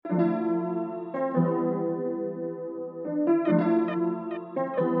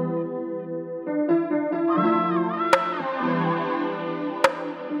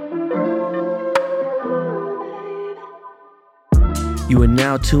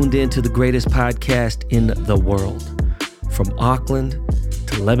now tuned in to the greatest podcast in the world. From Auckland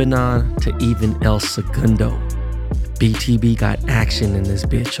to Lebanon to even El Segundo. BTB got action in this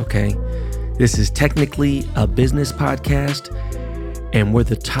bitch, okay? This is technically a business podcast, and we're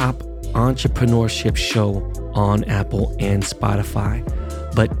the top entrepreneurship show on Apple and Spotify.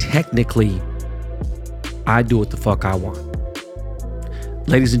 But technically, I do what the fuck I want.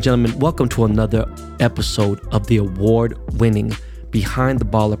 Ladies and gentlemen, welcome to another episode of the award-winning Behind the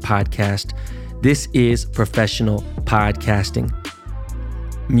Baller podcast. This is professional podcasting.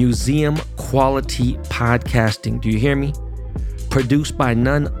 Museum quality podcasting. Do you hear me? Produced by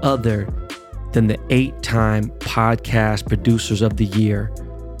none other than the 8-time podcast producers of the year,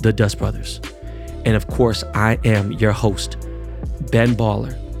 the Dust Brothers. And of course, I am your host, Ben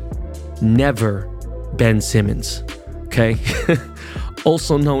Baller. Never Ben Simmons. Okay?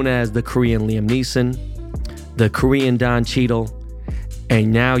 Also known as the Korean Liam Neeson, the Korean Don Cheadle,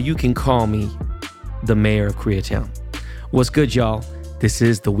 and now you can call me the mayor of Koreatown. What's good, y'all? This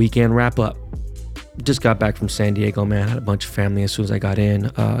is the weekend wrap up. Just got back from San Diego, man. Had a bunch of family as soon as I got in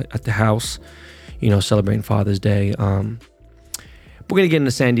at the house, celebrating Father's Day. We're going to get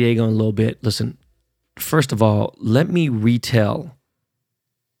into San Diego in a little bit. Listen, first of all, let me re-wish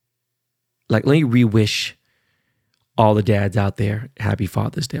all the dads out there happy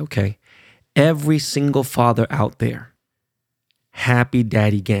Father's Day, okay? Every single father out there, happy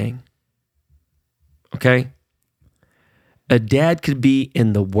daddy gang, okay? A dad could be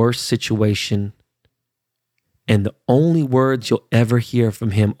in the worst situation, and the only words you'll ever hear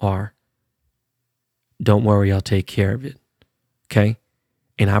from him are, "Don't worry, I'll take care of it," okay?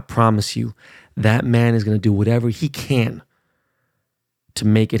 And I promise you, that man is going to do whatever he can to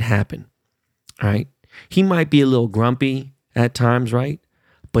make it happen, all right? He might be a little grumpy at times, right?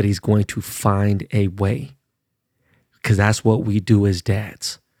 But he's going to find a way, because that's what we do as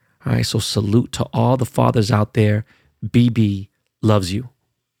dads. All right, so salute to all the fathers out there. BB loves you.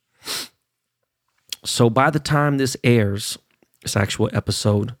 So by the time this airs, this actual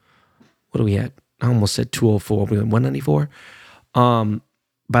episode, what are we at? I almost said 204. We're at 194.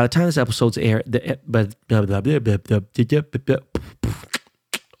 By the time this episode's aired,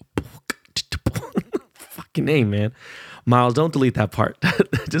 fucking name, man. Miles, don't delete that part.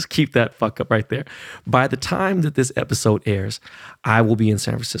 Just keep that fuck up right there. By the time that this episode airs, I will be in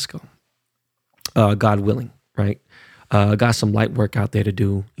San Francisco. God willing, right? Got some light work out there to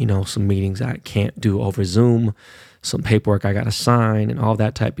do, some meetings I can't do over Zoom, some paperwork I got to sign and all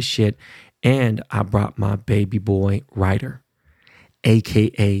that type of shit. And I brought my baby boy Ryder,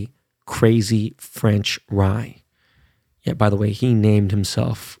 AKA Crazy French Rye. Yeah, by the way, he named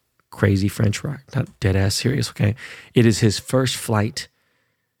himself Crazy French Rye, not dead ass serious, okay? It is his first flight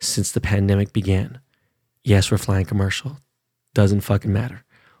since the pandemic began. Yes, we're flying commercial. Doesn't fucking matter.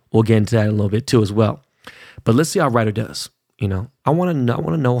 We'll get into that in a little bit too as well. But let's see how Ryder does. I want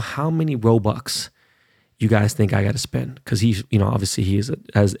to know how many Robux you guys think I got to spend, because he's, obviously he is,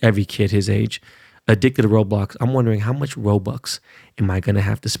 as every kid his age, addicted to Roblox. I'm wondering how much Robux am I going to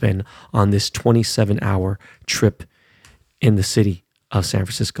have to spend on this 27-hour trip in the city of San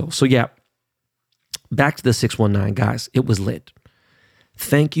Francisco. So yeah, back to the 619, guys. It was lit.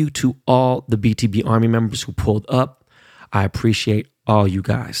 Thank you to all the BTB Army members who pulled up. I appreciate all you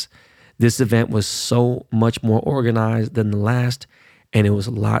guys. This event was so much more organized than the last, and it was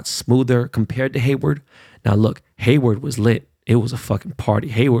a lot smoother compared to Hayward. Now look, Hayward was lit. It was a fucking party.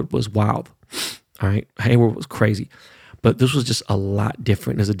 Hayward was wild. All right, Hayward was crazy. But this was just a lot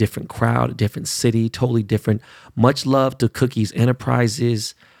different. There's a different crowd, a different city, totally different. Much love to Cookies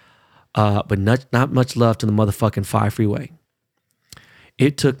Enterprises, but not much love to the motherfucking 5 freeway.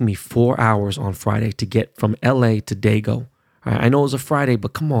 It took me 4 hours on Friday to get from LA to Dago. All right, I know it was a Friday,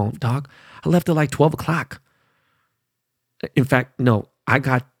 but come on, dog. I left at like 12 o'clock. In fact, no,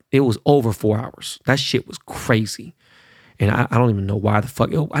 it was over 4 hours. That shit was crazy. And I don't even know why the fuck.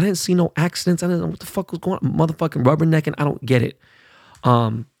 I didn't see no accidents. I didn't know what the fuck was going on. Motherfucking rubbernecking. I don't get it.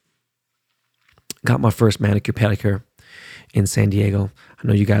 Got my first manicure pedicure in San Diego. I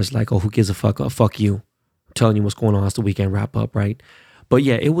know you guys are like, oh, who gives a fuck? Oh, fuck you. I'm telling you what's going on. It's the weekend wrap up, right? But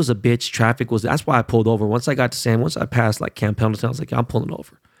yeah, it was a bitch. That's why I pulled over. Once I passed like Camp Pendleton, I was like, I'm pulling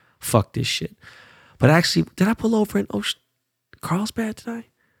over. Fuck this shit. But actually, did I pull over in Carlsbad today?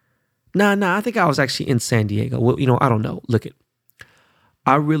 Nah, I think I was actually in San Diego. Well, I don't know. Look it.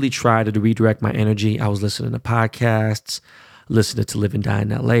 I really tried to redirect my energy. I was listening to podcasts, listening to Live and Die in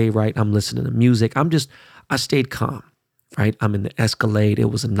LA, right? I'm listening to music. I stayed calm, right? I'm in the Escalade. It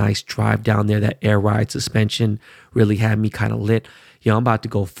was a nice drive down there. That air ride suspension really had me kind of lit. I'm about to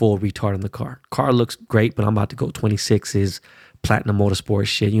go full retard in the car. Car looks great, but I'm about to go 26s, Platinum Motorsports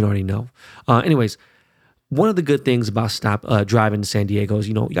shit. You already know. Anyways, one of the good things about driving to San Diego is,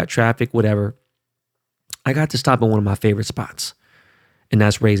 you got traffic, whatever. I got to stop at one of my favorite spots, and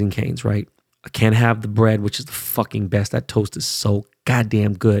that's Raising Cane's, right? I can't have the bread, which is the fucking best. That toast is so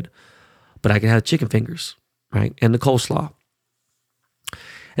goddamn good. But I can have chicken fingers, right? And the coleslaw.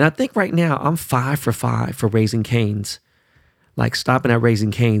 And I think right now I'm 5 for 5 for Raising Cane's, like stopping at Raising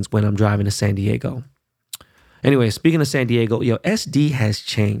Cane's when I'm driving to San Diego. Anyway, speaking of San Diego, SD has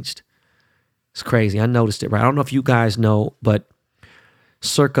changed. It's crazy. I noticed it, right? I don't know if you guys know, but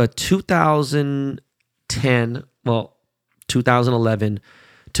circa 2010, 2011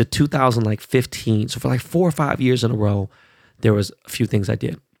 to 2015, so for like 4 or 5 years in a row, there was a few things I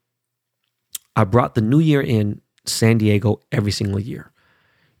did. I brought the new year in San Diego every single year.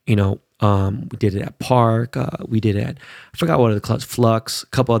 We did it at Park. We did it at, I forgot what other clubs, Flux, a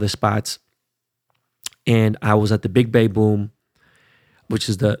couple other spots. And I was at the Big Bay Boom, which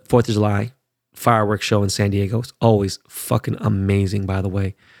is the 4th of July fireworks show in San Diego. It's always fucking amazing, by the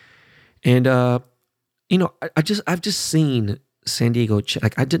way. And, I've just seen San Diego,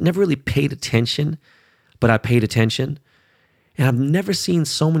 like never really paid attention, but I paid attention. And I've never seen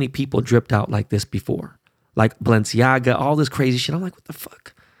so many people dripped out like this before. Like Balenciaga, all this crazy shit. I'm like, what the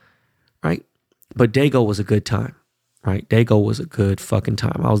fuck? Right? But Dago was a good time, right? Dago was a good fucking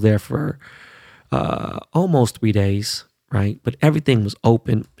time. I was there for almost 3 days, right? But everything was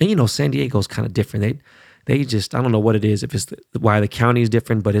open. And San Diego's kind of different. They just, I don't know what it is, if it's why the county is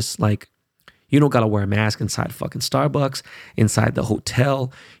different, but it's like, you don't got to wear a mask inside fucking Starbucks, inside the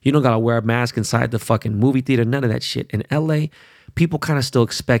hotel. You don't got to wear a mask inside the fucking movie theater, none of that shit. In LA, people kind of still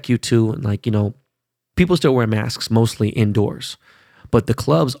expect you to, and people still wear masks, mostly indoors. But the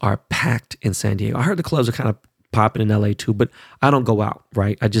clubs are packed in San Diego. I heard the clubs are kind of popping in LA too, but I don't go out,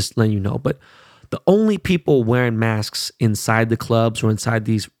 right? I just let you know. But the only people wearing masks inside the clubs or inside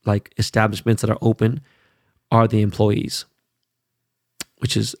these like establishments that are open are the employees,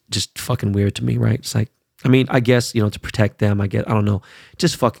 which is just fucking weird to me, right? It's like, I guess, to protect them, I don't know,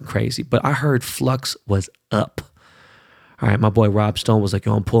 just fucking crazy. But I heard Flux was up. All right, my boy Rob Stone was like,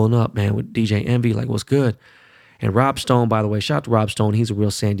 I'm pulling up, man, with DJ Envy, like, what's good? And Rob Stone, by the way, shout out to Rob Stone. He's a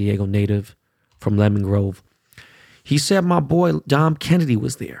real San Diego native from Lemon Grove. He said my boy Dom Kennedy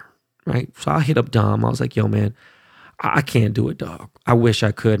was there, right? So I hit up Dom. I was like, yo, man, I can't do it, dog. I wish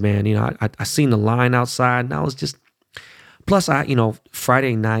I could, man. I seen the line outside, and I was just, plus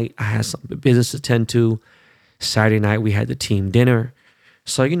Friday night, I had some business to attend to. Saturday night, we had the team dinner.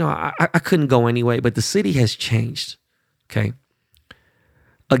 So, I couldn't go anyway, but the city has changed, okay?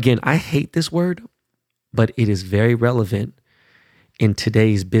 Again, I hate this word, but it is very relevant in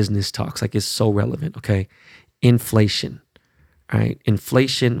today's business talks. Like, it's so relevant, okay? Inflation, right?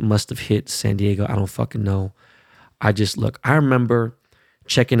 Inflation must have hit San Diego. I don't fucking know. I remember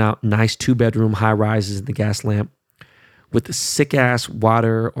checking out nice 2-bedroom high rises in the Gas Lamp with the sick ass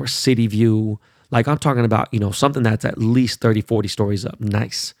water or city view. Like, I'm talking about, something that's at least 30, 40 stories up.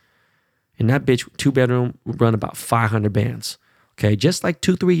 Nice. And that bitch, 2-bedroom, would run about 500 bands. Okay. Just like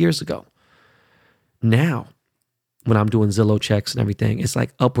 2-3 years ago. Now, when I'm doing Zillow checks and everything, it's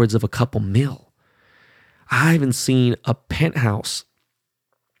like upwards of a couple mil. I haven't seen a penthouse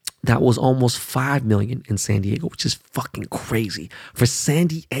that was almost 5 million in San Diego, which is fucking crazy. For San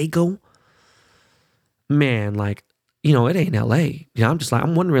Diego, man, like, it ain't LA.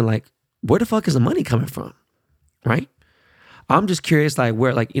 I'm wondering, like, where the fuck is the money coming from? Right? I'm just curious, like,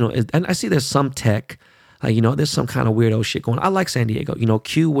 where, like, and I see there's some tech, like, there's some kind of weirdo shit going on. I like San Diego.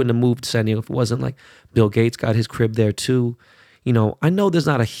 Q wouldn't have moved to San Diego if it wasn't like Bill Gates got his crib there too. I know there's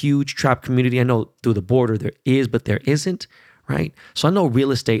not a huge trap community. I know through the border there is, but there isn't, right? So I know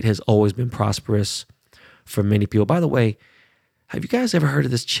real estate has always been prosperous for many people. By the way, have you guys ever heard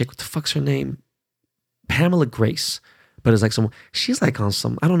of this chick? What the fuck's her name? Pamela Grace. But it's like she's like on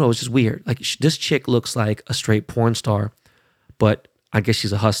some, I don't know, it's just weird. Like, this chick looks like a straight porn star, but I guess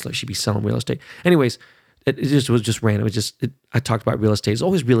she's a hustler. She'd be selling real estate. Anyways, it was just random. I talked about real estate. There's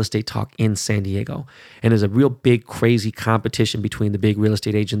always real estate talk in San Diego. And there's a real big, crazy competition between the big real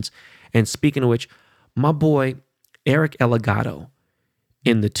estate agents. And speaking of which, my boy, Eric Elagato,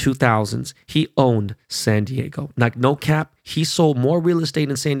 in the 2000s, he owned San Diego. Like, no cap, he sold more real estate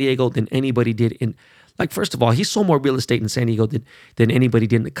in San Diego than anybody did in, like, first of all, he sold more real estate in San Diego than anybody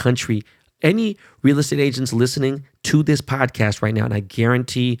did in the country. Any real estate agents listening to this podcast right now, and I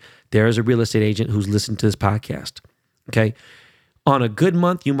guarantee there is a real estate agent who's listening to this podcast, okay? On a good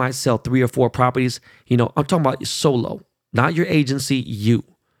month, you might sell 3 or 4 properties. I'm talking about solo, not your agency, you.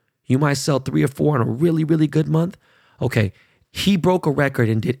 You might sell 3 or 4 on a really, really good month. Okay, he broke a record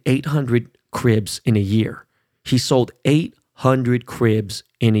and did 800 cribs in a year. He sold 800 100 cribs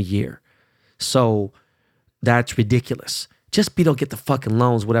in a year. So that's ridiculous. Just be don't get the fucking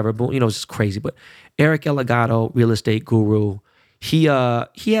loans, whatever. But it's just crazy. But Eric Elagato, real estate guru, he had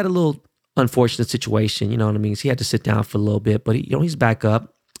a little unfortunate situation. You know what I mean? So he had to sit down for a little bit, but he's back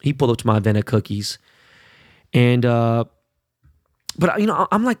up. He pulled up to my event at Cookies, and but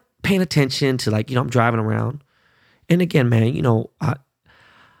I'm like paying attention to I'm driving around, and again, man,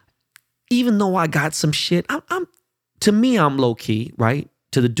 even though I got some shit, I'm low key, right?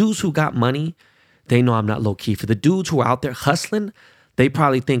 To the dudes who got money, they know I'm not low key. For the dudes who are out there hustling, they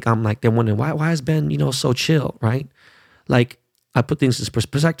probably think I'm like, they're wondering why is Ben, so chill, right? Like I put things in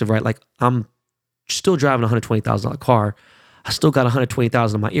perspective, right? Like I'm still driving a $120,000 car. I still got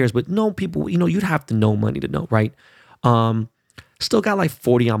 120,000 in my ears, but no people, you'd have to know money to know, right? Still got like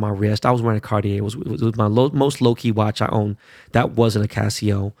 40 on my wrist. I was wearing a Cartier. It was my most low-key watch I owned. That wasn't a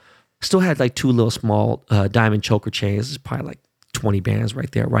Casio. Still had like 2 little small diamond choker chains. It's probably like 20 bands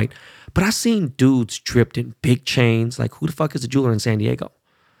right there, right? But I seen dudes dripped in big chains. Like, who the fuck is a jeweler in San Diego?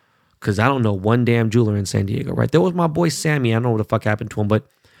 Because I don't know one damn jeweler in San Diego, right? There was my boy Sammy. I don't know what the fuck happened to him, but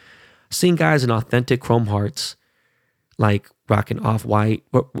seen guys in authentic chrome hearts, like rocking off-white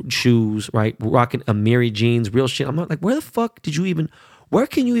shoes, right? Rocking Amiri jeans, real shit. I'm not like, where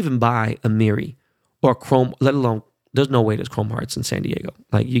can you even buy Amiri or chrome, let alone, there's no way there's chrome hearts in San Diego.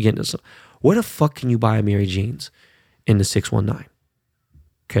 Like, you get into some, where the fuck can you buy Amiri jeans in the 619?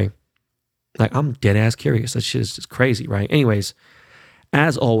 Okay. Like, I'm dead ass curious. That shit is just crazy, right? Anyways,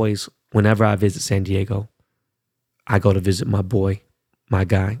 as always, whenever I visit San Diego, I go to visit my boy, my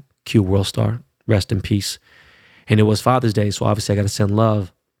guy, Q Worldstar, rest in peace. And it was Father's Day, so obviously I got to send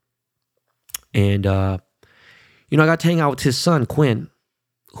love. And, I got to hang out with his son, Quinn,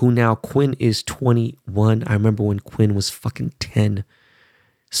 Quinn is 21. I remember when Quinn was fucking 10.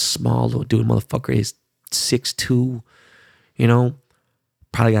 Small little dude, motherfucker is 6'2",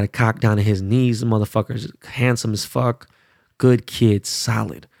 probably got a cock down to his knees. The motherfucker's handsome as fuck. Good kid,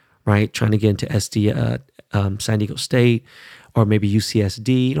 solid, right? Trying to get into San Diego State or maybe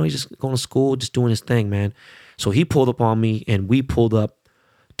UCSD. He's just going to school, just doing his thing, man. So he pulled up on me, and we pulled up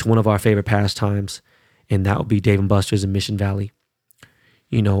to one of our favorite pastimes, and that would be Dave & Buster's in Mission Valley.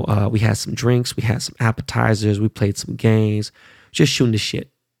 We had some drinks, we had some appetizers, we played some games, just shooting the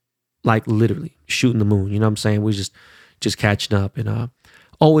shit. Like literally shooting the moon, you know what I'm saying? We just catching up, and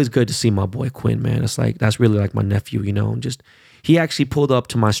always good to see my boy Quinn, man. It's like, that's really like my nephew, and just, he actually pulled up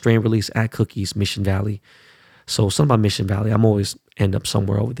to my strain release at Cookies, Mission Valley. So something about Mission Valley, I'm always end up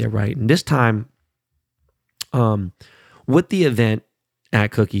somewhere over there, right? And this time, with the event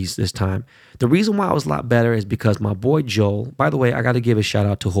at Cookies this time, the reason why I was a lot better is because my boy Joel, by the way, I got to give a shout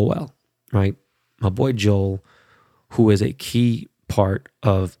out to Joel, right? My boy Joel, who is a key part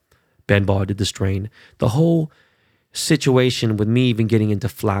of Ben Ball Did the Strain. The whole situation with me even getting into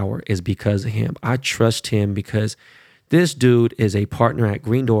flower is because of him. I trust him because this dude is a partner at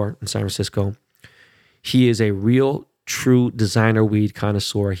Green Door in San Francisco. He is a real, true designer weed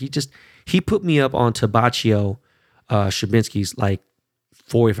connoisseur. He put me up on Tabaccio Shabinsky's like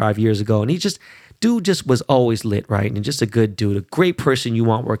 4 or 5 years ago. And dude just was always lit, right? And just a good dude, a great person you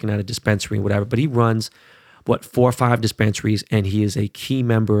want working at a dispensary and whatever. But he runs, 4 or 5 dispensaries, and he is a key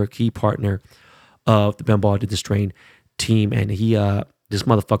member, a key partner of the Ben Ball Did the Strain team. And this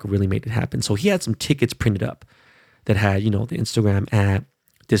motherfucker really made it happen. So he had some tickets printed up that had, the Instagram ad,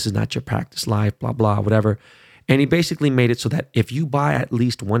 "This is not your practice life," blah, blah, whatever. And he basically made it so that if you buy at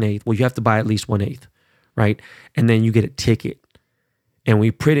least 1/8, well, you have to buy at least 1/8, right? And then you get a ticket. And we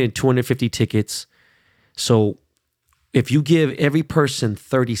printed 250 tickets. So if you give every person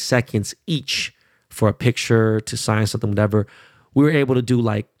 30 seconds each for a picture, to sign something, whatever, we were able to do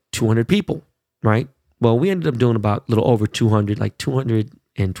like 200 people, right? Well, we ended up doing about a little over 200, like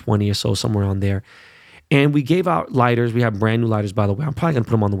 220 or so, somewhere around there. And we gave out lighters. We have brand new lighters, by the way. I'm probably going to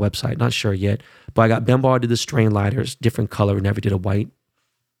put them on the website. Not sure yet. But I got Ben Ball Did the Strain lighters, different color. We never did a white.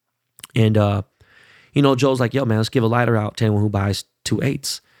 And, Joe's like, "Yo, man, let's give a lighter out to anyone who buys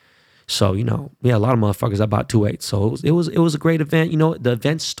 2/8s. So, we had a lot of motherfuckers that bought 2/8s. So it was a great event. The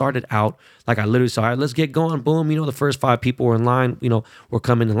event started out like I literally said, "All right, let's get going." Boom. The first 5 people were in line, were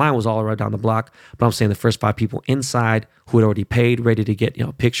coming. The line was all right down the block. But I'm saying the first 5 people inside who had already paid, ready to get,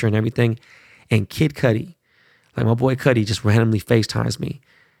 a picture and everything. And Kid Cudi, like my boy Cudi, just randomly FaceTimes me.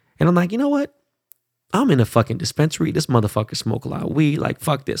 And I'm like, you know what? I'm in a fucking dispensary. This motherfucker smoke a lot of weed. Like,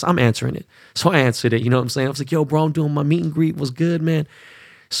 fuck this. I'm answering it. So I answered it. You know what I'm saying? I was like, "Yo, bro, I'm doing my meet and greet. Was good, man."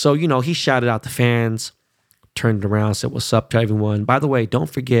 So, he shouted out the fans, turned it around, said what's up to everyone. By the way, don't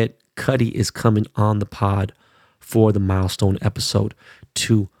forget, Cudi is coming on the pod for the milestone episode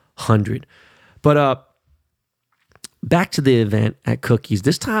 200. But back to the event at Cookies.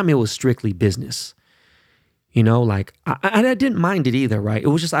 This time it was strictly business. You know, like I didn't mind it either, right? It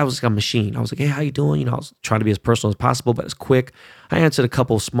was just I was like a machine. I was like, "Hey, how you doing?" You know, I was trying to be as personal as possible, but as quick. I answered a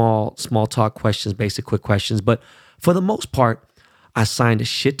couple of small talk questions, basic quick questions, but for the most part, I signed a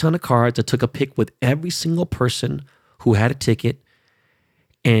shit ton of cards. I took a pic with every single person who had a ticket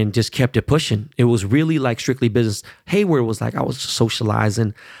and just kept it pushing. It was really like strictly business. Hayward was like, I was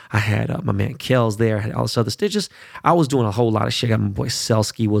socializing. I had my man Kells there. I had all this other stitches. I was doing a whole lot of shit. I got my boy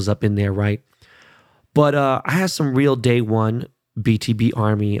Selsky was up in there, right? But I had some real day one BTB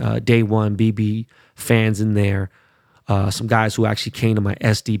Army, day one BB fans in there. Some guys who actually came to my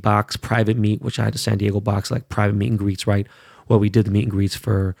SD box private meet, which I had a San Diego box, like private meet and greets, right? Where we did the meet and greets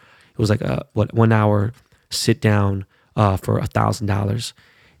for, it was like a 1 hour sit down for $1,000.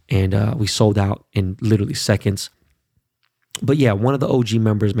 And we sold out in literally seconds. But yeah, one of the OG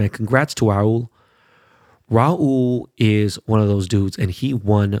members, man, congrats to Raul. Raul is one of those dudes, and he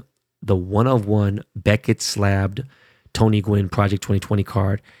won the 1-of-1 Beckett slabbed Tony Gwynn Project 2020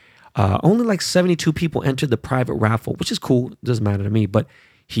 card. Only like 72 people entered the private raffle, which is cool. It doesn't matter to me, but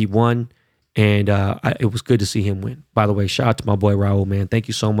he won, and it was good to see him win. By the way, shout out to my boy Raul, man. Thank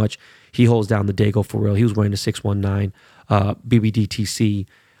you so much. He holds down the Dago for real. He was wearing the 619 BBDTC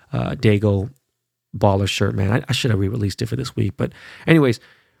Dago baller shirt, man. I should have re-released it for this week. But anyways,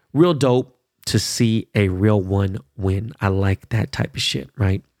 real dope to see a real one win. I like that type of shit,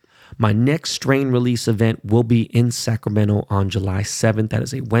 right? My next strain release event will be in Sacramento on July 7th. That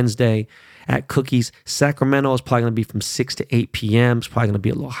is a Wednesday at Cookies. Sacramento is probably going to be from 6 to 8 p.m. It's probably going to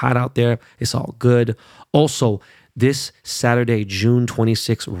be a little hot out there. It's all good. Also, this Saturday, June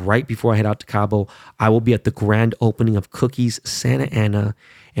 26th, right before I head out to Cabo, I will be at the grand opening of Cookies Santa Ana,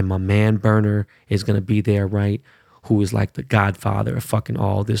 and my man Burner is going to be there, right? Who is like the godfather of fucking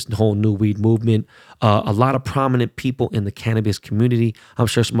all this whole new weed movement. A lot of prominent people in the cannabis community. I'm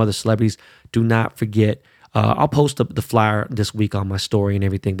sure some other celebrities. Do not forget. I'll post up the flyer this week on my story and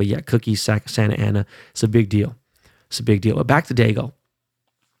everything. But yeah, Cookies, Santa Ana. It's a big deal. It's a big deal. But back to Dago.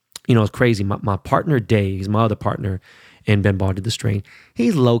 You know, it's crazy. My partner Dave, he's my other partner in Ben Ball Did the Strain.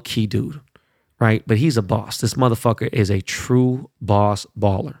 He's low-key dude, right? But he's a boss. This motherfucker is a true boss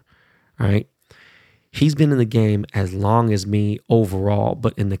baller, right? He's been in the game as long as me overall,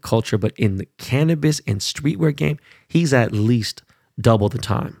 but in the culture, but in the cannabis and streetwear game, he's at least double the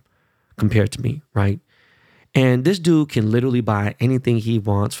time compared to me, right? And this dude can literally buy anything he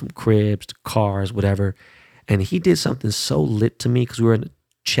wants, from cribs to cars, whatever. And he did something so lit to me because we were in a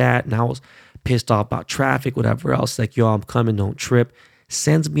chat and I was pissed off about traffic, whatever else. Like, yo, I'm coming, don't trip.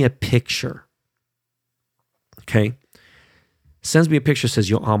 Sends me a picture. Okay. Sends me a picture, says,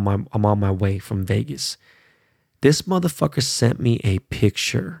 yo, I'm on my way from Vegas. This motherfucker sent me a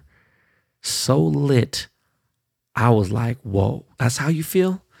picture so lit, I was like, whoa, that's how you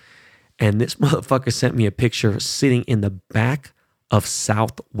feel? And this motherfucker sent me a picture sitting in the back of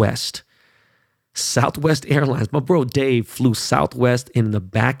Southwest Airlines. My bro Dave flew Southwest in the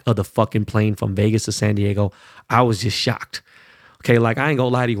back of the fucking plane from Vegas to San Diego. I was just shocked. Okay, like, I ain't gonna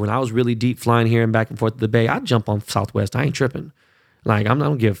lie to you. When I was really deep flying here and back and forth to the Bay, I'd jump on Southwest. I ain't tripping. Like, I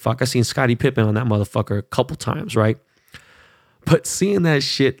don't give a fuck. I seen Scottie Pippen on that motherfucker a couple times, right? But seeing that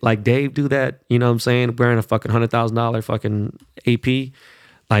shit, like Dave do that, you know what I'm saying? Wearing a fucking $100,000 fucking AP,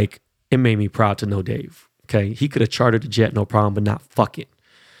 like, it made me proud to know Dave. Okay, he could have chartered a jet, no problem, but not fuck it.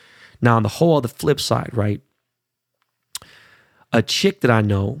 Now, on the whole other flip side, right? A chick that I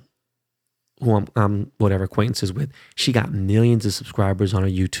know, who I'm whatever acquaintances with, she got millions of subscribers on her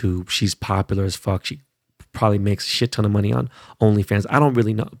YouTube. She's popular as fuck. She probably makes a shit ton of money on OnlyFans. I don't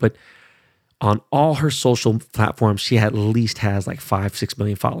really know, but on all her social platforms, she at least has like 5-6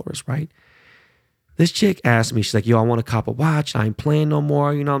 million followers, right? This chick asked me, she's like, yo, I want to cop a watch. I ain't playing no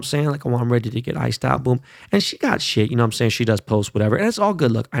more. You know what I'm saying? Like, I'm ready to get iced out, boom. And she got shit, you know what I'm saying? She does post, whatever. And it's all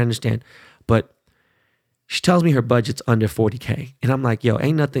good. Look, I understand. But she tells me her budget's under 40K. And I'm like, yo,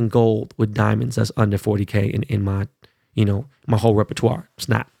 ain't nothing gold with diamonds that's under 40K in my, you know, my whole repertoire. It's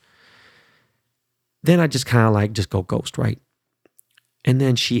not. Then I just kind of like just go ghost, right? And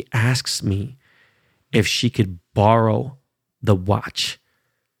then she asks me if she could borrow the watch.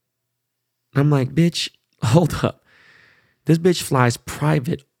 I'm like, bitch, hold up. This bitch flies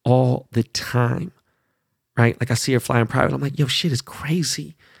private all the time, right? Like, I see her flying private. I'm like, yo, shit is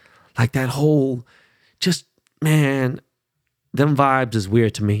crazy. Like, that whole, just, man, them vibes is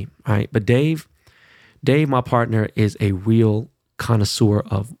weird to me, right? But Dave, my partner, is a real connoisseur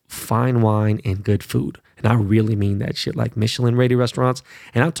of fine wine and good food. And I really mean that shit, like Michelin rated restaurants.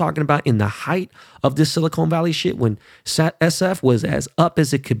 And I'm talking about in the height of this Silicon Valley shit, when SF was as up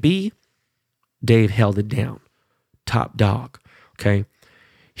as it could be, Dave held it down. top dog. Okay.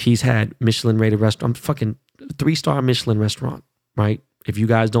 He's had Michelin rated restaurant, fucking 3-star Michelin restaurant, right? If you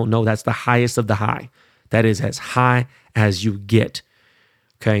guys don't know, that's the highest of the high. That is as high as you get.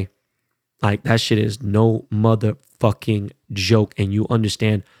 Okay. Like that shit is no motherfucking joke. And you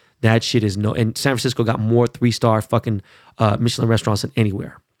understand that shit is no, and San Francisco got more 3-star fucking Michelin restaurants than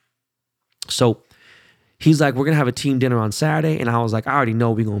anywhere. So he's like, we're going to have a team dinner on Saturday. And I was like, I already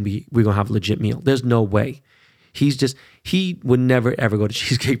know we're going to have a legit meal. There's no way. He would never ever go to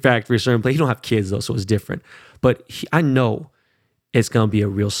Cheesecake Factory or certain place. He don't have kids though, so it's different. But I know it's going to be a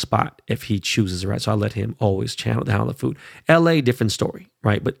real spot if he chooses it, right? So I let him always channel down the food. LA, different story,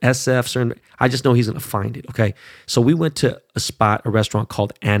 right? But SF, certain, I just know he's going to find it, okay? So we went to a restaurant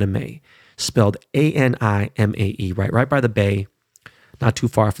called Anime, spelled Animae, right by the bay, not too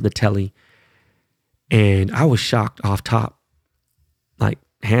far from the telly. And I was shocked off top. Like,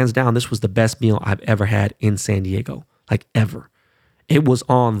 hands down, this was the best meal I've ever had in San Diego, like ever. It was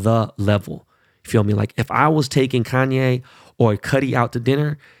on the level. You feel me? Like if I was taking Kanye or Cudi out to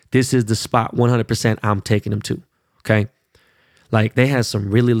dinner, this is the spot 100% I'm taking them to, okay? Like they had some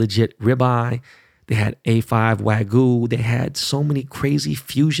really legit ribeye. They had A5 Wagyu. They had so many crazy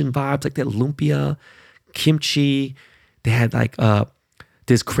fusion vibes like that lumpia, kimchi. They had like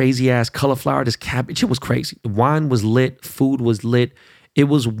this crazy ass cauliflower, this cabbage. It was crazy. The wine was lit. Food was lit. It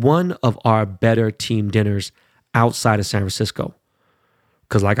was one of our better team dinners outside of San Francisco.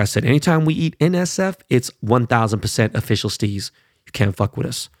 Because like I said, anytime we eat in SF, it's 1,000% official steez. You can't fuck with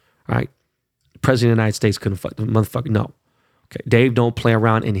us, right? President of the United States couldn't fuck, motherfucker, no. Okay, Dave don't play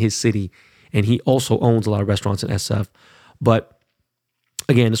around in his city, and he also owns a lot of restaurants in SF. But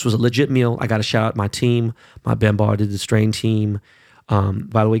again, this was a legit meal. I got to shout out my team, my Ben Bar did the Strain team.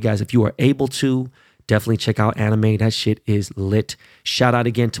 By the way, guys, if you are able to, definitely check out Anime. That shit is lit. Shout out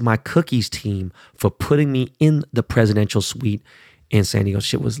again to my cookies team for putting me in the presidential suite in San Diego.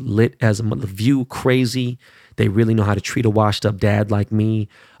 Shit was lit as a mother. View crazy. They really know how to treat a washed up dad like me.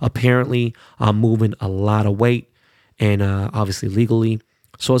 Apparently, I'm moving a lot of weight and obviously legally.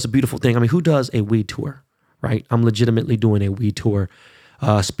 So it's a beautiful thing. I mean, who does a weed tour, right? I'm legitimately doing a weed tour.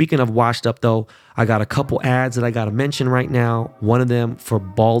 Speaking of washed up though, I got a couple ads that I got to mention right now. One of them for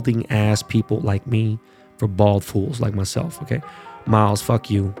balding ass people like me, for bald fools like myself. Okay. Miles, fuck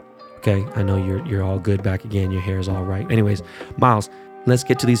you. Okay. I know you're all good back again. Your hair is all right. Anyways, Miles, let's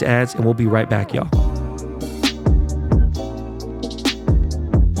get to these ads and we'll be right back, y'all.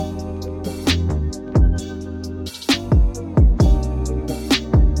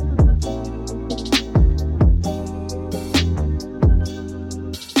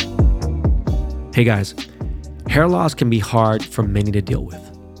 Hey guys, hair loss can be hard for many to deal with.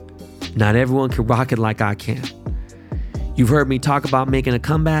 Not everyone can rock it like I can. You've heard me talk about making a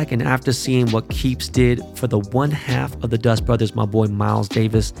comeback, and after seeing what Keeps did for the one half of the Dust Brothers, my boy Miles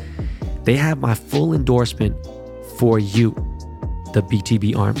Davis, they have my full endorsement for you, the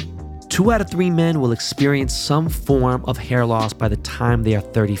BTB Army. 2 out of 3 men will experience some form of hair loss by the time they are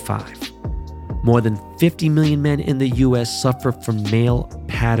 35. More than 50 million men in the US suffer from male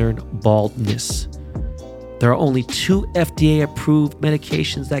pattern baldness. There are only 2 FDA-approved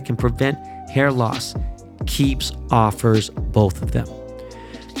medications that can prevent hair loss. Keeps offers both of them.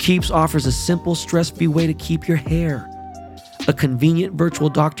 Keeps offers a simple, stress-free way to keep your hair, a convenient virtual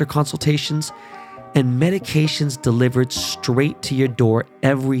doctor consultations, and medications delivered straight to your door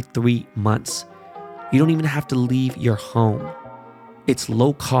every 3 months. You don't even have to leave your home. It's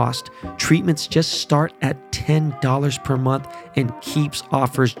low cost. Treatments just start at $10 per month, and Keeps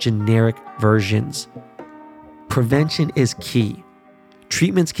offers generic versions. Prevention is key.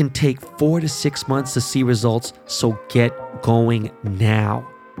 Treatments can take 4 to 6 months to see results, so get going now.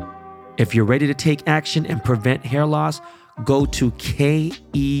 If you're ready to take action and prevent hair loss, go to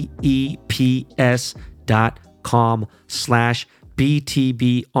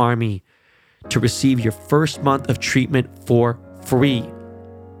keeps.com/BTB Army to receive your first month of treatment for free.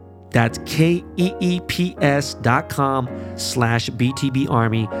 That's keeps.com/BTB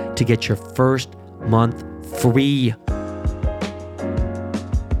Army to get your first month free.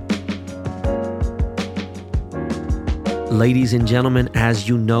 Ladies and gentlemen, as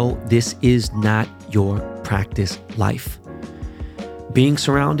you know, this is not your practice life. Being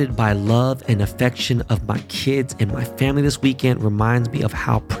surrounded by love and affection of my kids and my family this weekend reminds me of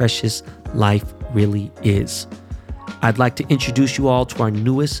how precious life really is. I'd like to introduce you all to our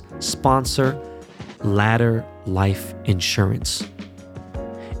newest sponsor, Ladder Life Insurance.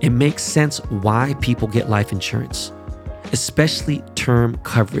 It makes sense why people get life insurance, especially term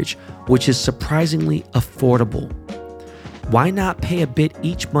coverage, which is surprisingly affordable. Why not pay a bit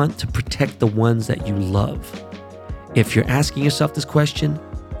each month to protect the ones that you love? If you're asking yourself this question,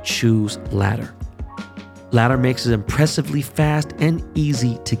 choose Ladder. Ladder makes it impressively fast and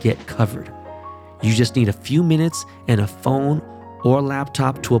easy to get covered. You just need a few minutes and a phone or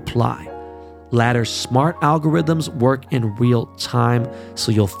laptop to apply. Ladder's smart algorithms work in real time,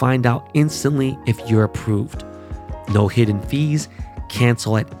 so you'll find out instantly if you're approved. No hidden fees,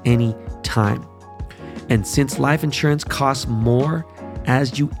 cancel at any time. And since life insurance costs more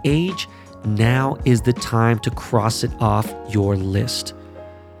as you age, now is the time to cross it off your list.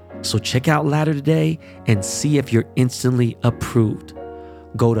 So check out Ladder today and see if you're instantly approved.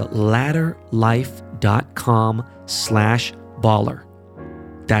 Go to ladderlife.com/baller.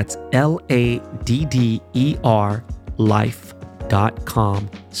 That's LADDER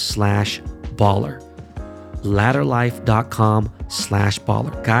life.com/baller.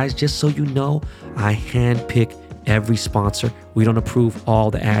 Ladderlife.com/baller. Guys, just so you know, I handpick every sponsor. We don't approve all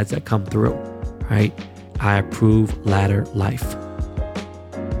the ads that come through, right? I approve Ladder Life.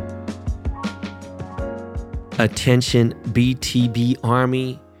 Attention BTB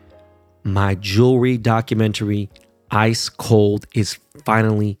Army, my jewelry documentary, Ice Cold, is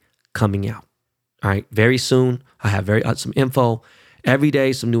finally coming out. All right, very soon. I have some info. Every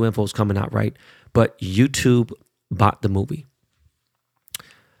day, some new info is coming out, right? But YouTube bought the movie.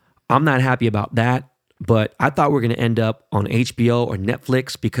 I'm not happy about that, but I thought we were going to end up on HBO or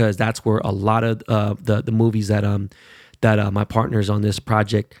Netflix because that's where a lot of the movies that my partners on this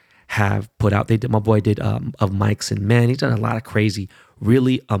project have put out. My boy did Of Mikes and Men. He's done a lot of crazy,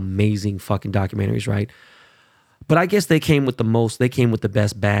 really amazing fucking documentaries, right? But I guess they came with the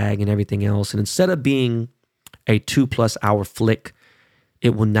best bag and everything else. And instead of being a 2+ hour flick,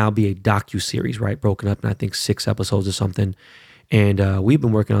 it will now be a docu-series, right? Broken up in, I think, 6 episodes or something. And we've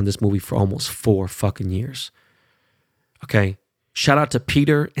been working on this movie for almost 4 fucking years. Okay. Shout out to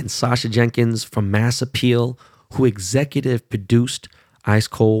Peter and Sasha Jenkins from Mass Appeal, who executive produced Ice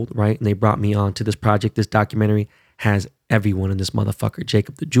Cold, right? And they brought me on to this project. This documentary has everyone in this motherfucker.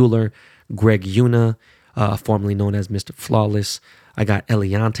 Jacob the Jeweler, Greg Yuna, formerly known as Mr. Flawless. I got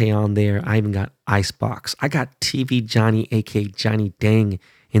Eliante on there. I even got Icebox. I got TV Johnny, aka Johnny Dang,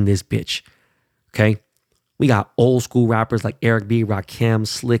 in this bitch. Okay? We got old school rappers like Eric B, Rakim,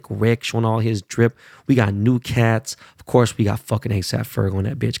 Slick Rick showing all his drip. We got new cats. Of course, we got fucking ASAP Ferg on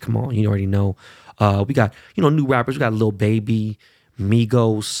that bitch. Come on, you already know. We got, new rappers. We got Lil Baby,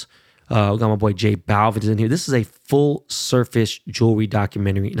 Migos. We got my boy J Balvin in here. This is a full surface jewelry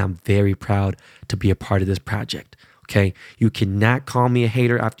documentary, and I'm very proud to be a part of this project. Okay, you cannot call me a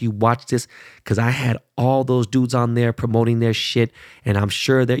hater after you watch this, because I had all those dudes on there promoting their shit, and I'm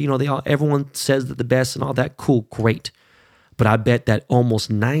sure that everyone says that the best and all that. Cool, great, but I bet that almost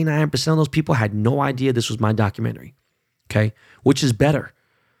 99% of those people had no idea this was my documentary. Okay, which is better.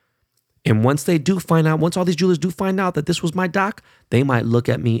 And once all these jewelers do find out that this was my doc, they might look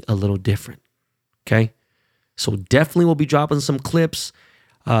at me a little different. Okay, so definitely we'll be dropping some clips.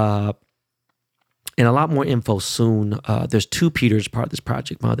 And a lot more info soon. There's 2 Peters part of this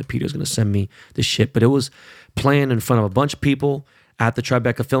project. My other Peter's going to send me the shit. But it was playing in front of a bunch of people at the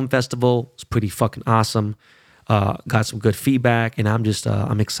Tribeca Film Festival. It's pretty fucking awesome. Got some good feedback, and I'm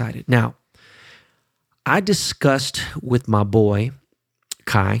excited. Now, I discussed with my boy,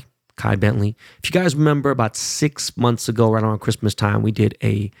 Kai Bentley. If you guys remember, about 6 months ago, right around Christmas time, we did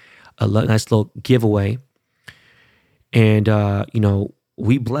a nice little giveaway. And,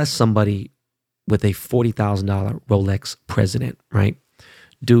 we blessed somebody with a $40,000 Rolex President, right?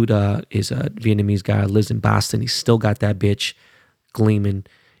 Dude is a Vietnamese guy, lives in Boston. He's still got that bitch gleaming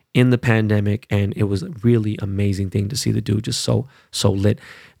in the pandemic, and it was a really amazing thing to see the dude just so lit.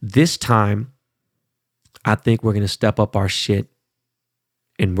 This time, I think we're going to step up our shit,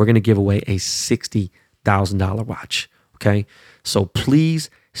 and we're going to give away a $60,000 watch, okay? So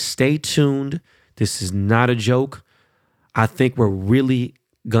please stay tuned. This is not a joke. I think we're really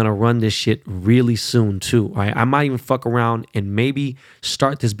gonna run this shit really soon too. All right, I might even fuck around and maybe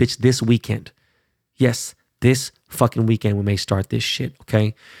start this bitch this weekend. Yes, this fucking weekend we may start this shit.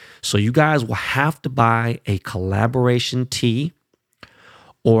 Okay, so you guys will have to buy a collaboration tee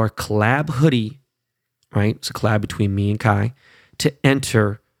or collab hoodie. Right, it's a collab between me and Kai to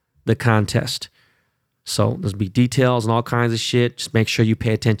enter the contest. So there's be details and all kinds of shit. Just make sure you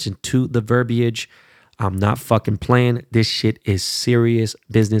pay attention to the verbiage. I'm not fucking playing. This shit is serious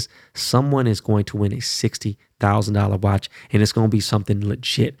business. Someone is going to win a $60,000 watch, and it's going to be something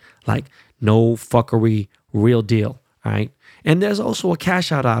legit, like no fuckery, real deal, all right? And there's also a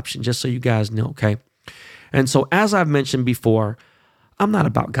cash out option, just so you guys know, okay? And so as I've mentioned before, I'm not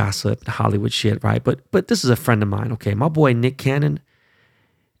about gossip, Hollywood shit, right? But this is a friend of mine, okay? My boy Nick Cannon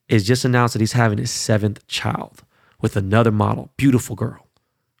is just announced that he's having his 7th child, with another model, beautiful girl,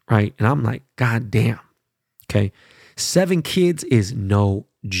 right? And I'm like, God damn, okay? 7 kids is no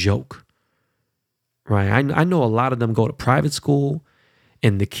joke, right? I know a lot of them go to private school,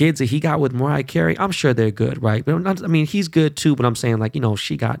 and the kids that he got with Mariah Carey, I'm sure they're good, right? But I mean, he's good too, but I'm saying like,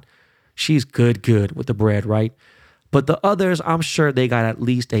 she's good with the bread, right? But the others, I'm sure they got at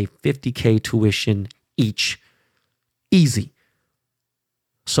least a $50K tuition each. Easy.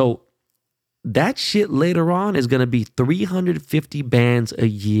 So that shit later on is going to be 350 bands a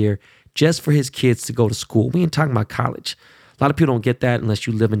year just for his kids to go to school. We ain't talking about college. A lot of people don't get that unless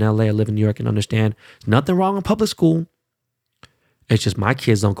you live in LA or live in New York and understand nothing wrong in public school. It's just my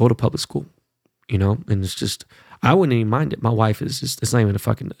kids don't go to public school, and it's just, I wouldn't even mind it. My wife is just, it's not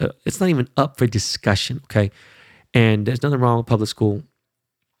even up for discussion, okay? And there's nothing wrong with public school.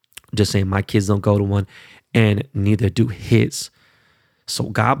 Just saying my kids don't go to one, and neither do his. So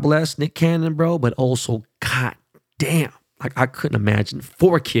God bless Nick Cannon, bro, but also, God damn, like I couldn't imagine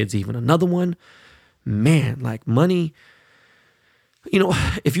 4 kids even. Another one, man, like money,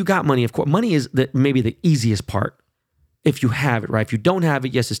 if you got money, of course, money is maybe the easiest part if you have it, right? If you don't have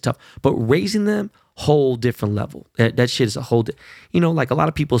it, yes, it's tough. But raising them, whole different level. That shit is a whole, like a lot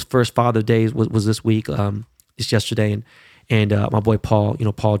of people's first Father Days was this week. It's yesterday, and my boy Paul,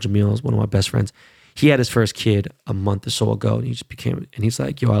 Paul Jamil is one of my best friends. He had his first kid a month or so ago, and he just became, and he's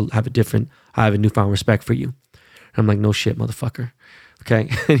like, yo, I have a newfound respect for you. And I'm like, no shit, motherfucker. Okay.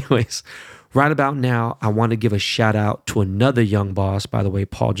 Anyways, right about now, I want to give a shout out to another young boss. By the way,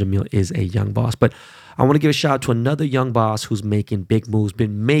 Paul Jamil is a young boss, but I want to give a shout out to another young boss who's making big moves,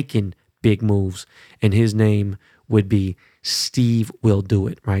 been making big moves, and his name would be Steve Will Do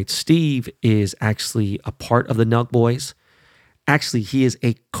It, right? Steve is actually a part of the Nelk Boys. Actually, he is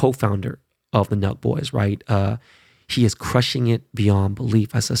a co-founder of the Nelk Boys, right? He is crushing it beyond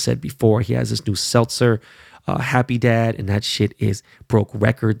belief. As I said before, he has this new seltzer, Happy Dad, and that shit broke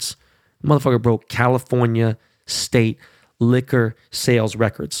records. Motherfucker broke California state liquor sales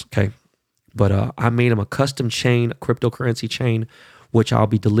records, okay? But I made him a custom chain, a cryptocurrency chain, which I'll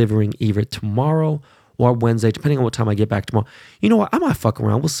be delivering either tomorrow or Wednesday, depending on what time I get back tomorrow. You know what? I might fuck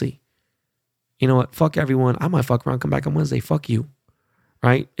around. We'll see. You know what? Fuck everyone. I might fuck around, come back on Wednesday. Fuck you.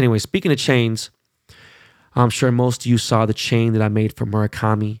 Right? Anyway, speaking of chains, I'm sure most of you saw the chain that I made for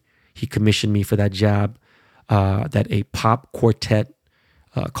Murakami. He commissioned me for that job, that a pop quartet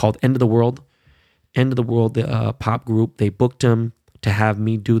called End of the World. End of the World, the pop group, they booked him to have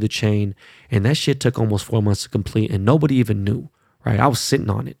me do the chain. And that shit took almost 4 months to complete, and nobody even knew, right? I was sitting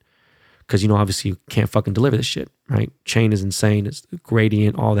on it. Because, obviously you can't fucking deliver this shit, right? Chain is insane. It's the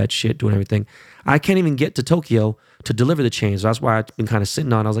gradient, all that shit, doing everything. I can't even get to Tokyo to deliver the chain. So that's why I've been kind of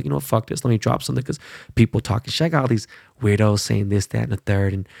sitting on. I was like, fuck this. Let me drop something, because people talking shit. I got all these weirdos saying this, that, and the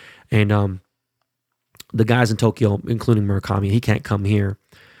third. And the guys in Tokyo, including Murakami, he can't come here.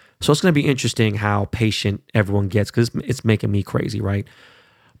 So it's going to be interesting how patient everyone gets, because it's making me crazy, right?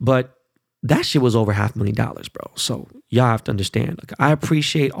 But that shit was over $500,000, bro. So y'all have to understand. Like, I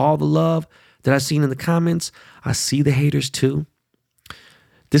appreciate all the love that I've seen in the comments. I see the haters too.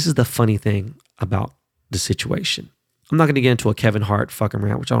 This is the funny thing about the situation. I'm not going to get into a Kevin Hart fucking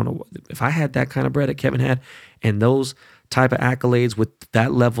rant, which I don't know. If I had that kind of bread that Kevin had and those type of accolades with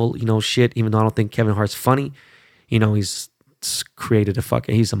that level, shit, even though I don't think Kevin Hart's funny, he's created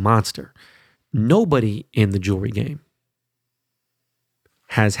he's a monster. Nobody in the jewelry game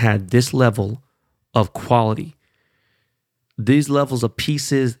has had this level of quality, these levels of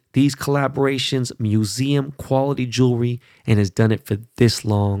pieces, these collaborations, museum quality jewelry, and has done it for this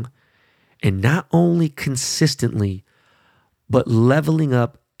long. And not only consistently, but leveling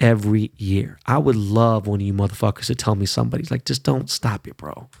up every year. I would love one of you motherfuckers to tell me somebody's like, just don't stop it,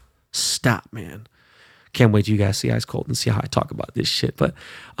 bro. Stop, man. Can't wait till you guys see Ice Cold and see how I talk about this shit. But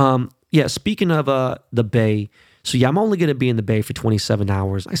yeah, speaking of the Bay, so yeah, I'm only going to be in the Bay for 27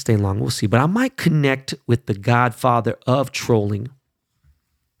 hours. I stay long, we'll see. But I might connect with the godfather of trolling.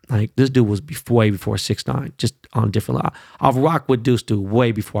 Like, this dude was way before 6ix9ine, just on a different level. I'll rock with Deuce Dude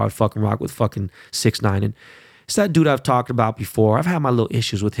way before I would fucking rock with fucking 6ix9ine. And it's that dude I've talked about before. I've had my little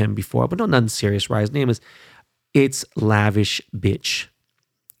issues with him before, but nothing serious, right? His name is It's Lavish Bitch,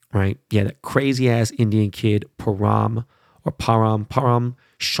 right? Yeah, that crazy ass Indian kid, Param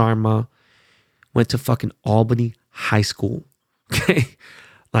Sharma, went to fucking Albany High School. Okay.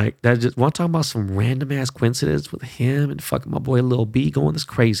 Like, that just want to talk about some random ass coincidence with him and fucking my boy Lil B going this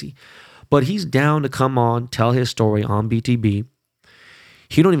crazy. But he's down to come on, tell his story on BTB.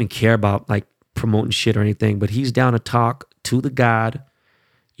 He don't even care about like promoting shit or anything, but he's down to talk to the God,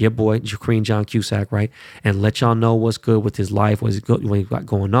 your boy, Kareem John Cusack, right? And let y'all know what's good with his life, what he got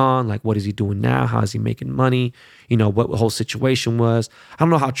going on, like what is he doing now, how is he making money, what the whole situation was. I don't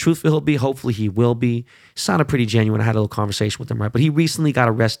know how truthful he'll be. Hopefully he will be. He sounded pretty genuine. I had a little conversation with him, right? But he recently got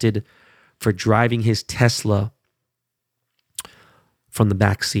arrested for driving his Tesla from the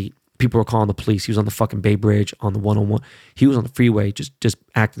back seat. People were calling the police. He was on the fucking Bay Bridge on the 101. He was on the freeway just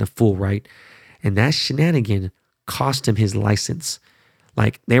acting a fool, right? And that shenanigan cost him his license.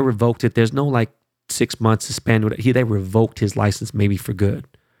 Like, they revoked it. There's no, like, 6 months suspended. They revoked his license maybe for good.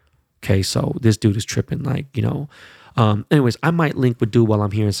 Okay, so this dude is tripping, like, Anyways, I might link with dude while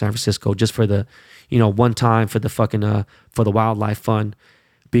I'm here in San Francisco just for the, one time for the fucking, for the wildlife fund.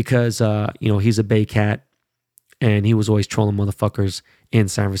 Because, he's a Bay cat and he was always trolling motherfuckers in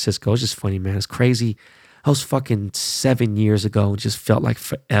San Francisco. It's just funny, man. It's crazy. That was fucking 7 years ago. It just felt like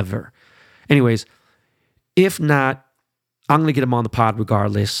forever. Anyways, if not, I'm going to get him on the pod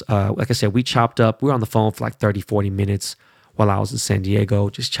regardless. Like I said, we chopped up. We were on the phone for like 30, 40 minutes while I was in San Diego,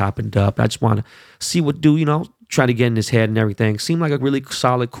 just chopping it up. I just want to see what dude, try to get in his head and everything. Seemed like a really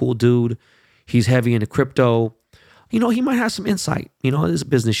solid, cool dude. He's heavy into crypto. He might have some insight. It is a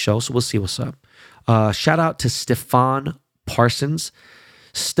business show, so we'll see what's up. Shout out to Stefan Parsons.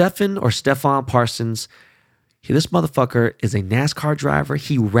 Stefan Parsons. This motherfucker is a NASCAR driver.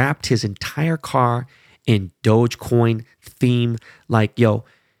 He wrapped his entire car in Dogecoin theme. Like,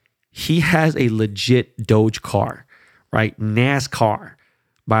 he has a legit Doge car, right? NASCAR,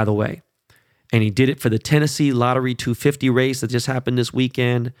 by the way. And he did it for the Tennessee Lottery 250 race that just happened this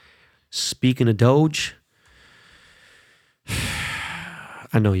weekend. Speaking of Doge,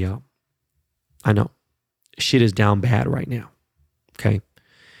 I know, y'all. I know. Shit is down bad right now. Okay?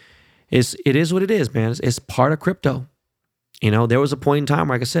 It is what it is, man. It's part of crypto. There was a point in time,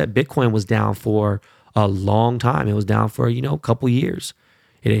 like I said, Bitcoin was down for a long time. It was down for, a couple years.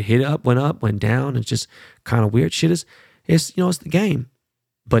 It hit up, went down. It's just kind of weird. Shit is, it's the game.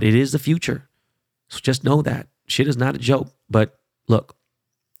 But it is the future. So just know that. Shit is not a joke. But look,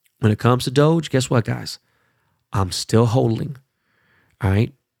 when it comes to Doge, guess what, guys? I'm still holding. All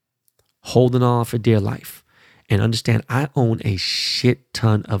right? Holding on for dear life. And understand, I own a shit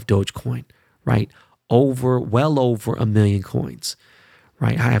ton of Dogecoin, right? Well over 1 million coins,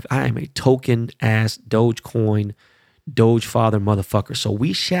 right? I am a token ass Dogecoin, Doge father motherfucker. So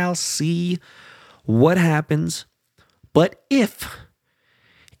we shall see what happens. But if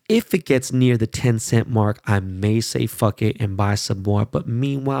it gets near the 10-cent mark, I may say fuck it and buy some more. But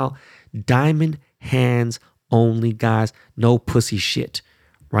meanwhile, diamond hands only, guys. No pussy shit,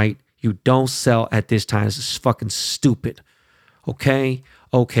 right? You don't sell at this time. This is fucking stupid. Okay?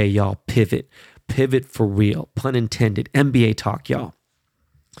 Okay, y'all. Pivot. Pivot for real. Pun intended. NBA talk, y'all.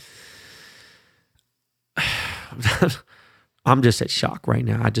 I'm just at shock right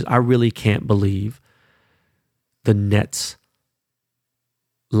now. I really can't believe the Nets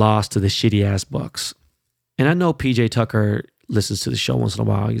lost to the shitty ass Bucks. And I know PJ Tucker listens to the show once in a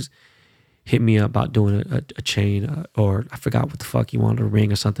while. He's hit me up about doing a chain or I forgot what the fuck he wanted, a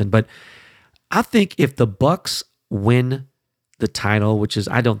ring or something. But I think if the Bucks win the title, which is,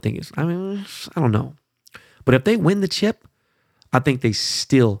 I don't know. But if they win the chip, I think they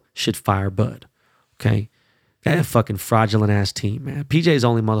still should fire Bud. Okay? That fucking fraudulent ass team, man. PJ's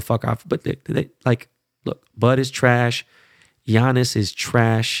only motherfucker. But they look, Bud is trash. Giannis is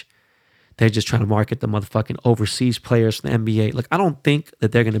trash. They're just trying to market the motherfucking overseas players from the NBA. Look, I don't think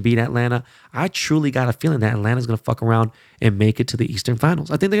that they're going to beat Atlanta. I truly got a feeling that Atlanta's going to fuck around and make it to the Eastern Finals.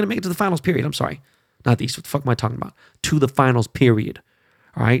 I think they're going to make it to the finals, period. I'm sorry. Not the East. What the fuck am I talking about? To the finals, period.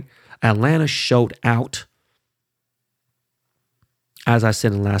 All right? Atlanta showed out. As I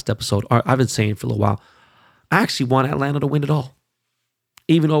said in the last episode, or I've been saying for a little while, I actually want Atlanta to win it all.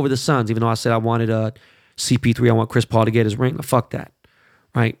 Even over the Suns, even though I said I wanted CP3, I want Chris Paul to get his ring. Fuck that.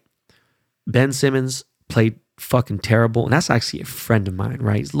 Right? Ben Simmons played fucking terrible. And that's actually a friend of mine,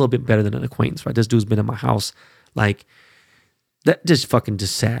 right? He's a little bit better than an acquaintance, right? This dude's been in my house. Like, that just fucking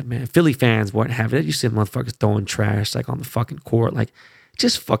just sad, man. Philly fans weren't having it. You see motherfuckers throwing trash like on the fucking court. Like,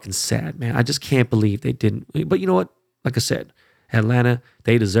 just fucking sad, man. I just can't believe they didn't. But you know what? Like I said, Atlanta,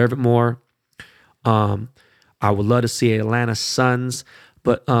 they deserve it more. I would love to see Atlanta Suns.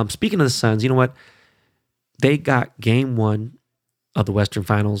 But speaking of the Suns, you know what? They got game 1 of the Western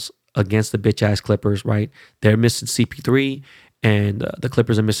Finals against the bitch-ass Clippers, right? They're missing CP3, and the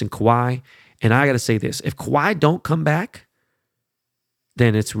Clippers are missing Kawhi. And I got to say this. If Kawhi don't come back,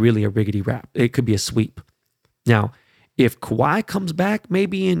 then it's really a riggedy wrap. It could be a sweep. Now, if Kawhi comes back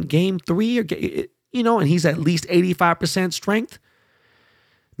maybe in game 3 or, and he's at least 85% strength,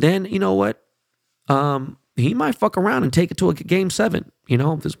 then you know what? He might fuck around and take it to a game 7. you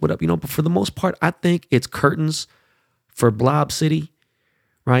know, this what up, you know, but for the most part, I think it's curtains for Blob City,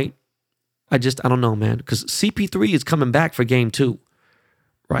 right? I don't know, man, because CP3 is coming back for game 2,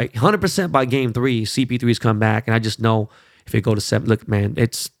 right? 100% by game 3, CP3 is coming back, and I just know if it go to 7, look, man,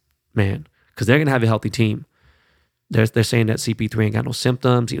 because they're gonna have a healthy team. They're saying that CP3 ain't got no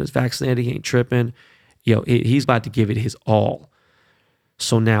symptoms. He was vaccinated. He ain't tripping. He's about to give it his all.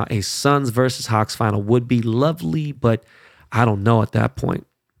 So now a Suns versus Hawks final would be lovely, but I don't know at that point.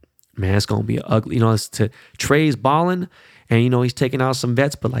 Man, it's going to be ugly. Trey's balling, and, he's taking out some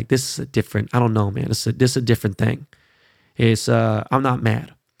vets, but, like, this is a different, I don't know, man. This is a different thing. I'm not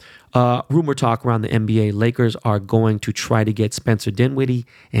mad. Rumor talk around the NBA, Lakers are going to try to get Spencer Dinwiddie,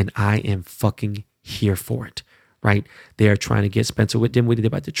 and I am fucking here for it. Right? They are trying to get Spencer Dinwiddie. They're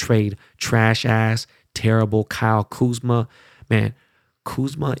about to trade trash ass, terrible Kyle Kuzma. Man,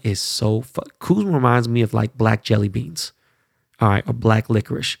 Kuzma is Kuzma reminds me of like black jelly beans. All right, or black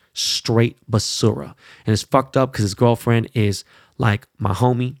licorice. Straight basura. And it's fucked up because his girlfriend is like my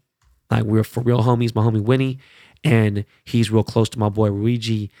homie. Like, we're for real homies, my homie Winnie. And he's real close to my boy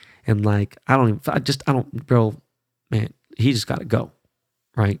Luigi. And like, bro, man, he just got to go.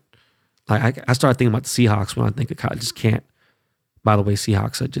 Right? Like, I started thinking about the Seahawks when I think I just can't. By the way,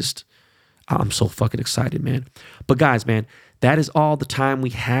 Seahawks, I'm so fucking excited, man. But guys, man, that is all the time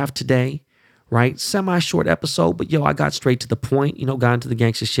we have today, right? Semi-short episode, but I got straight to the point, got into the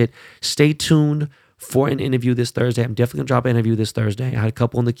gangster shit. Stay tuned for an interview this Thursday. I'm definitely going to drop an interview this Thursday. I had a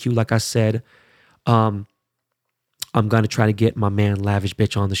couple in the queue, like I said. I'm going to try to get my man Lavish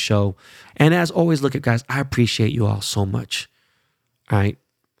Bitch on the show. And as always, look at guys, I appreciate you all so much, all right?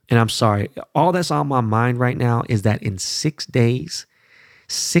 And I'm sorry, all that's on my mind right now is that in 6 days,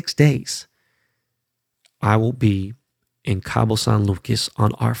 I will be in Cabo San Lucas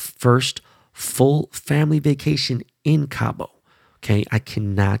on our first full family vacation in Cabo. Okay, I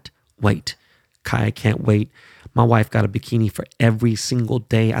cannot wait. I can't wait. My wife got a bikini for every single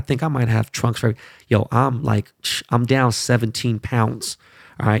day. I think I might have trunks for, I'm down 17 pounds.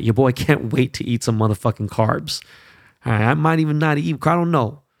 All right, your boy can't wait to eat some motherfucking carbs. All right, I might even not eat, I don't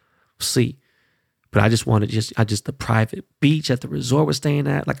know. See, but I just wanted the private beach at the resort we're staying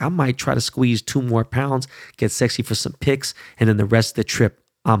at. Like, I might try to squeeze 2 more pounds, get sexy for some pics, and then the rest of the trip,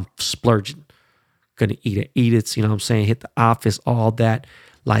 I'm splurging. Gonna eat it, you know what I'm saying? Hit the office, all that.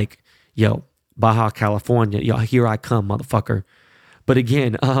 Like, Baja California, here I come, motherfucker. But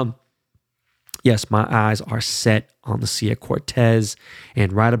again, yes, my eyes are set on the Sia Cortez,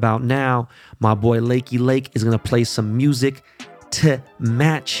 and right about now, my boy Lakey Lake is gonna play some music to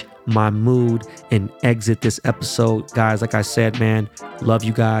match my mood and exit this episode. Guys, like I said, man, love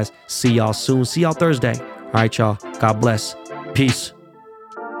you guys. See y'all soon. See y'all Thursday. All right, y'all. God bless. Peace.